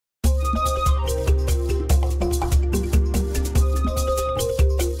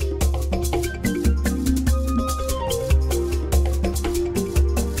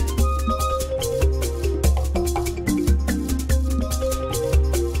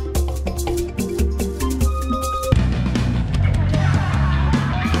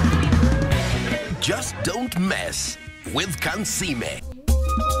happiness with Kansiime.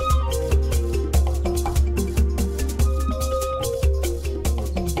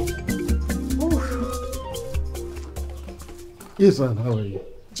 Yes, Anne, how are you?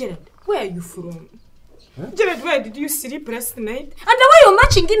 Gerald, where are you from? Huh? Gerald, where did you sleep last night? And the way you're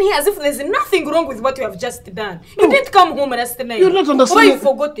marching in here as if there's nothing wrong with what you have just done. You didn't come home last night. You're not understanding. Why you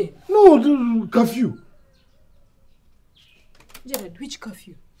forgot it? No, the curfew. Gerald, which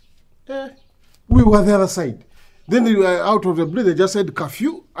curfew? We were the other side. Then they were out of the blue, they just said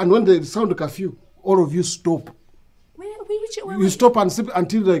curfew, and when they sound the curfew, all of you stop. Where You stop and sleep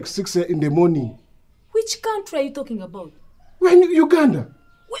until like 6 in the morning. Which country are you talking about? We're in Uganda.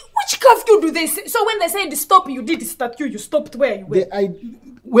 Which curfew do they say? So when they said stop, you did start you stopped where you were?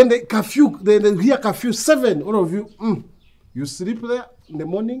 When they curfew, they hear curfew 7, all of you, you sleep there in the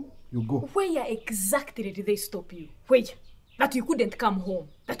morning, you go. Where exactly did they stop you? Where? That you couldn't come home?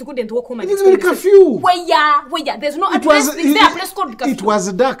 That you couldn't walk home and It is a curfew. Where? There's no address. Is there a place called curfew? It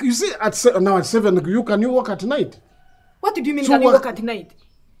was dark. You see, now at 7, can you walk at night? What do you mean So can you walk at night?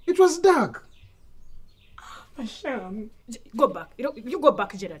 It was dark. Go back. You go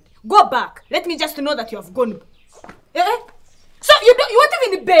back, Gerald. Go back. Let me just know that you have gone. So you won't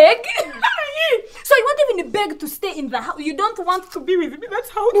even beg? So you won't even beg to stay in the house? You don't want to be with me? That's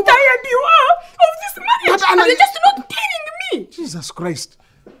how tired you are of this marriage. But Anna, you're just not telling me. Jesus Christ.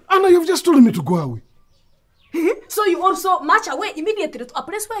 Anna, you've just told me to go away. So you also march away immediately to a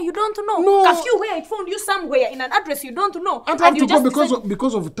place where you don't know. No. Curfew where I found you somewhere in an address you don't know. And I have to go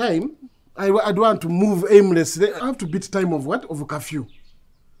because of time. I don't want to move aimlessly. I have to beat time of what? Of a curfew.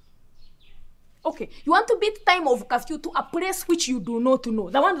 Okay, you want to beat time of curfew to a place which you do not know.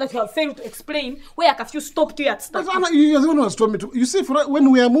 The one that you have failed to explain where curfew stopped you at start. But Anna, you're the one who has told me to. You see,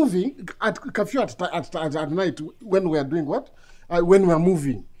 when we are moving, at curfew at night, when we are doing what? When we are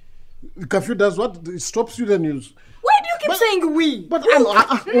moving. The curfew does what? It stops you, then you... Why do you keep saying we? But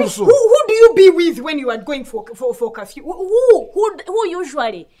also... Who do you be with when you are going for curfew? Who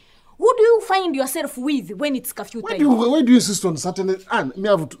usually? Who do you find yourself with when it's curfew time? Why do you insist on certain... Anne, me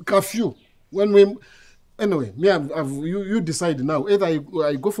have curfew. When we... Anyway, me you decide now. Either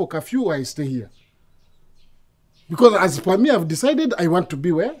I go for curfew or I stay here. Because as per me, I've decided I want to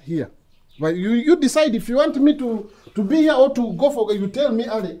be where? Here. But you decide if you want me to be here or to go for... You tell me,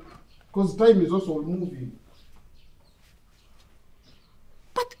 Ali. Because time is also moving.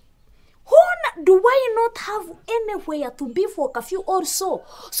 But do I not have anywhere to be for curfew also?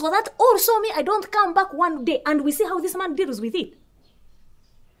 So that also me, I don't come back one day and we see how this man deals with it.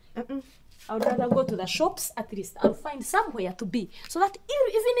 I would rather go to the shops at least. I'll find somewhere to be. So that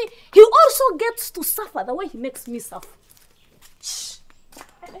even he also gets to suffer the way he makes me suffer.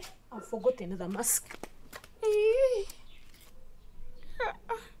 I've forgotten the mask.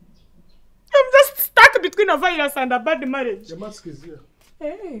 I'm just stuck between a virus and a bad marriage. The mask is here.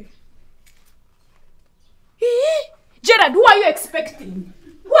 Hey. Gerald, who are you expecting?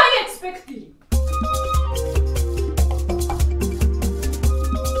 Who are you expecting?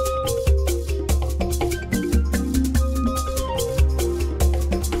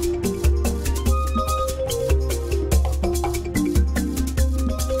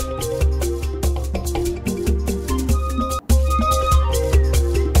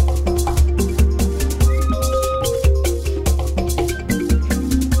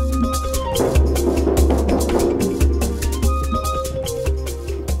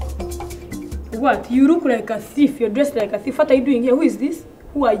 What? You look like a thief. You're dressed like a thief. What are you doing here? Who is this?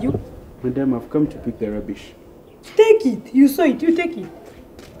 Who are you? Madam, I've come to pick the rubbish. Take it. You saw it. You take it.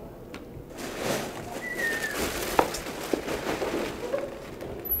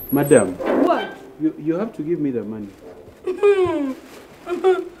 Madam. What? You have to give me the money.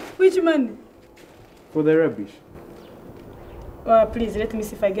 Which money? For the rubbish. Please, let me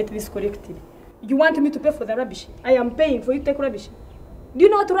see if I get this correctly. You want me to pay for the rubbish? I am paying for you to take rubbish. Do you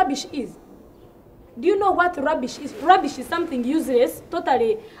know what rubbish is? Do you know what rubbish is? Rubbish is something useless,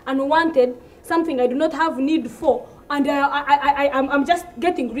 totally unwanted, something I do not have need for, and I'm just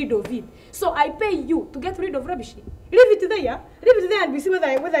getting rid of it. So I pay you to get rid of rubbish. Leave it there, yeah? Leave it there and we see whether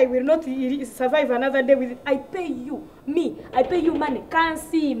I will not survive another day with it. I pay you, I pay you money.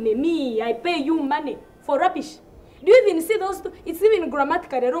 Kansiime, me, I pay you money for rubbish. Do you even see those two? It's even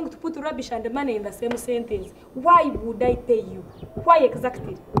grammatically wrong to put rubbish and money in the same sentence. Why would I pay you? Why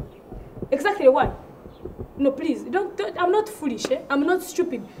exactly? Exactly why? No, please, don't I'm not foolish, eh? I'm not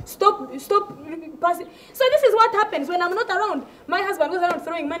stupid. Stop passing. So this is what happens when I'm not around. My husband goes around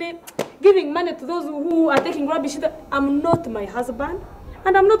throwing money, giving money to those who are taking rubbish. I'm not my husband,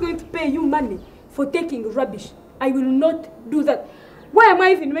 and I'm not going to pay you money for taking rubbish. I will not do that. Why am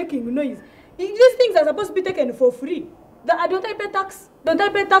I even making noise? These things are supposed to be taken for free. Don't I pay tax? Don't I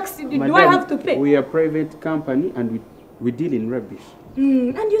pay tax? Do I have to pay? We are a private company and we deal in rubbish.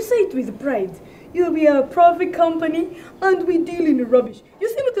 And you say it with pride. We are a private company and we deal in rubbish. You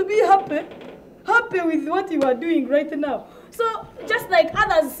seem to be happy with what you are doing right now. So just like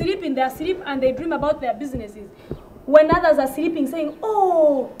others sleep in their sleep and they dream about their businesses, when others are sleeping saying,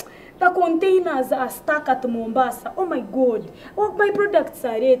 oh, the containers are stuck at Mombasa. Oh my God. Oh, my products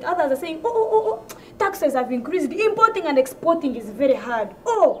are late. Others are saying, oh, taxes have increased. Importing and exporting is very hard.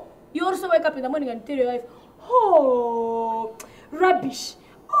 Oh, you also wake up in the morning and tell your wife, oh, rubbish.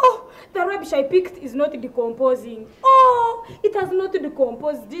 Oh, the rubbish I picked is not decomposing. Oh, it has not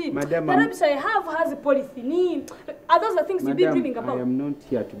decomposed. Madam, the rubbish I have has polythene. Are those the things you've been dreaming about? I am not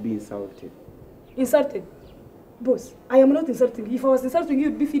here to be insulted. Insulted? Boss, I am not insulting. If I was insulting you,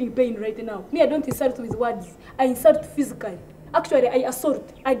 you'd be feeling pain right now. Me, I don't insult with words. I insult physically. Actually, I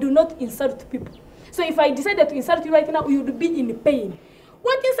assault. I do not insult people. So if I decided to insult you right now, you would be in pain.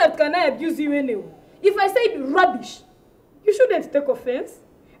 What insult can I abuse you anyway? If I said rubbish, you shouldn't take offense.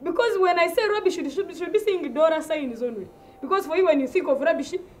 Because when I say rubbish, you should be seeing dollar signs only. Because for you, when you think of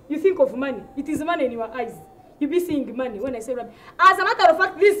rubbish, you think of money. It is money in your eyes. You'll be seeing money when I say rubbish. As a matter of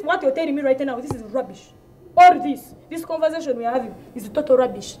fact, this, what you're telling me right now, this is rubbish. All this conversation we are having is total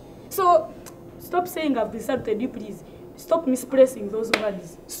rubbish. So, stop saying I've insulted you, please. Stop misplacing those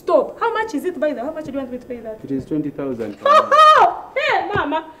words. Stop. How much is it by that? How much do you want me to pay that? It is 20,000. Hey,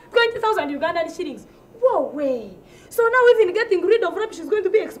 Mama, 20,000 Ugandan shillings. Whoa, way. So now even getting rid of rubbish is going to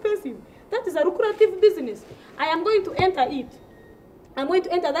be expensive. That is a lucrative business. I am going to enter it. I'm going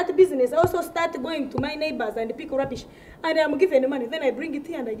to enter that business. I also start going to my neighbors and pick rubbish. And I'm given the money. Then I bring it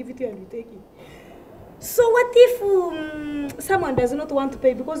here and I give it to you and you take it. So what if someone does not want to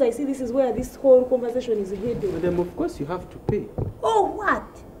pay? Because I see this is where this whole conversation is heading. Madam, of course you have to pay. Oh, what?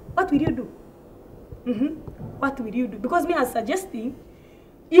 What will you do? What will you do? Because me, I'm suggesting,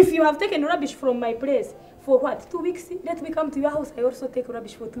 if you have taken rubbish from my place, for what? 2 weeks? Let me come to your house. I also take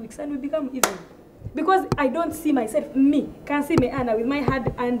rubbish for 2 weeks and we become even. Because I don't see myself, me, Kansiime Anne, with my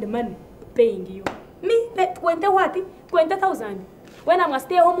hard-earned money, paying you. Me, like 20 what? 20,000. When I'm a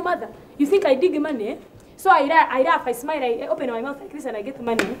stay-home mother, you think I dig money, eh? So I laugh, I smile, I open my mouth like this and I get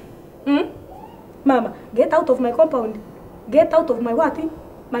money. Mama, get out of my compound. Get out of my what?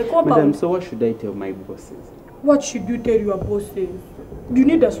 My compound. Madam, so what should I tell my bosses? What should you tell your bosses? You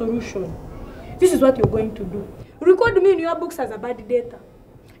need a solution. This is what you're going to do. Record me in your books as a bad data.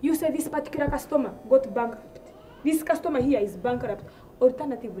 You say this particular customer got bankrupt. This customer here is bankrupt.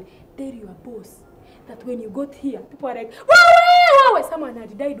 Alternatively, tell your boss that when you got here, people are like, wow, someone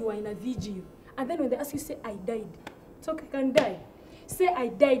had died or in a vigil. And then when they ask you, say, I died. It's okay, you can die. Say, I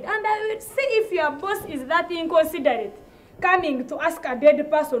died. And I will see if your boss is that inconsiderate, coming to ask a dead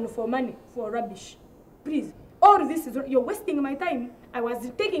person for money, for rubbish. Please, all this is, you're wasting my time. I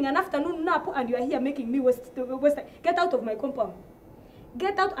was taking an afternoon nap and you are here making me waste. Get out of my compound.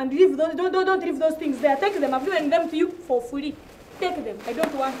 Get out and leave those, don't leave those things there. Take them, I've given them to you for free. Take them, I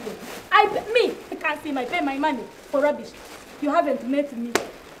don't want them. I can't see, I pay my money for rubbish. You haven't met me.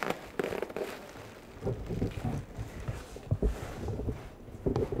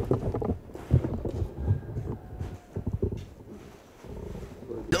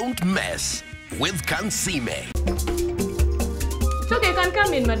 Don't mess with Kansiime. It's okay, you can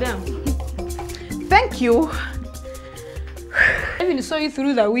come in, madam. Thank you. I even saw you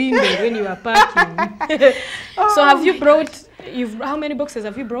through the window when you were parking. So have you brought, how many boxes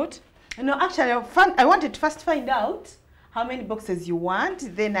have you brought? No, actually, I wanted to first find out how many boxes you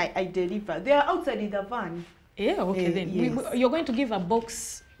want, then I deliver. They are outside in the van. Yeah, okay, then. Yes. You're going to give a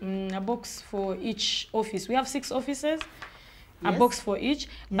box for each office. We have 6 offices, a box for each. Yes.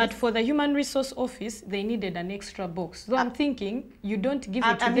 But for the human resource office, they needed an extra box. So I'm thinking you don't give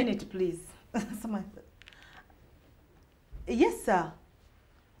it to them. A minute, please. Yes, sir.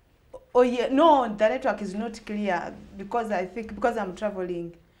 Oh, yeah. No, the network is not clear because I'm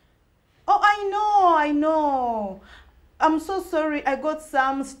traveling. Oh, I know. I'm so sorry. I got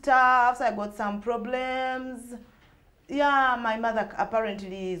some stuffs. I got some problems. Yeah, my mother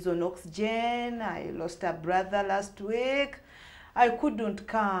apparently is on oxygen. I lost a brother last week. I couldn't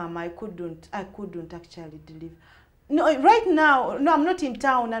come. I couldn't actually deliver. No, right now, no, I'm not in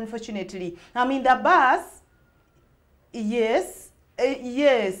town, unfortunately. I'm in the bus. Yes.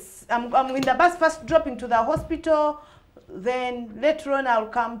 Yes. I'm in the bus first dropping to the hospital. Then later on I'll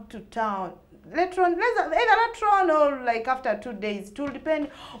come to town. Later on, either later on or like after 2 days. It will depend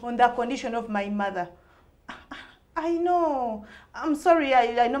on the condition of my mother. I know. I'm sorry,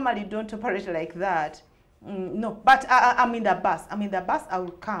 I normally don't operate like that. No, but I'm in the bus. I'm in the bus. I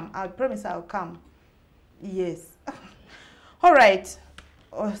will come. I promise I will come. Yes. All right.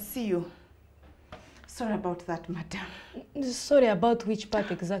 Oh, see you. Sorry about that, madam. Sorry about which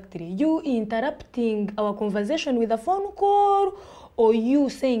part exactly? You interrupting our conversation with a phone call, or you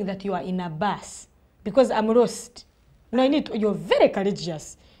saying that you are in a bus? Because I'm lost. No, you're very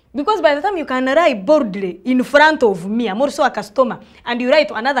courageous. Because by the time you can write boldly in front of me, I'm also a customer, and you write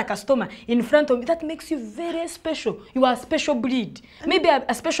to another customer in front of me, that makes you very special. You are a special breed. Maybe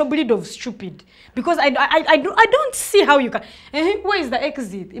a special breed of stupid. Because I don't see how you can... Where is the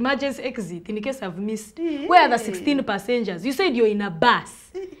exit? Emergency exit, in case I've missed. Where are the 16 passengers? You said you're in a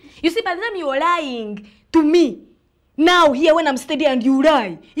bus. You see, by the time you're lying to me, now here when I'm steady and you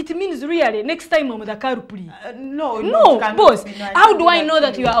lie, it means really next time I'm the carpool. No, boss. How do I know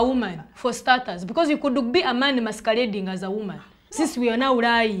that you are a woman? For starters, because you could be a man masquerading as a woman. Since we are now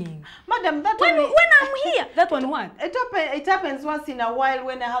lying. Madam, that when I'm here, that one what? It happens once in a while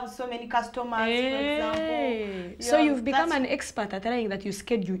when I have so many customers, for example. So you've become an expert at lying that you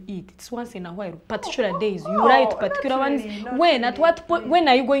schedule it. It's once in a while, particular days. You write particular ones. When? At what point? When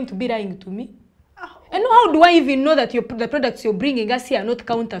are you going to be lying to me? And how do I even know that the products you're bringing us here are not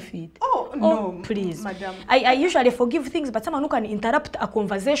counterfeit? Oh, no, please. Madam. I usually forgive things, but someone who can interrupt a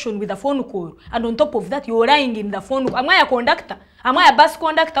conversation with a phone call, and on top of that, you're lying in the phone. Am I a conductor? Am I a bus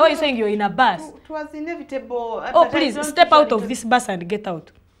conductor? Why are you saying you're in a bus? It was inevitable. Oh, please, step out of this bus and get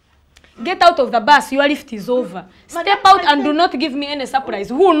out. Get out of the bus. Your lift is over. Step out and do not give me any surprise.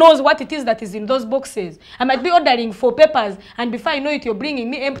 Who knows what it is that is in those boxes? I might be ordering 4 papers, and before I know it, you're bringing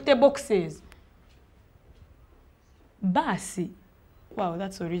me empty boxes. Basi. Wow,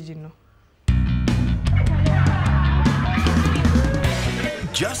 that's original.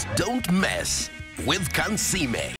 Just don't mess with Kansiime.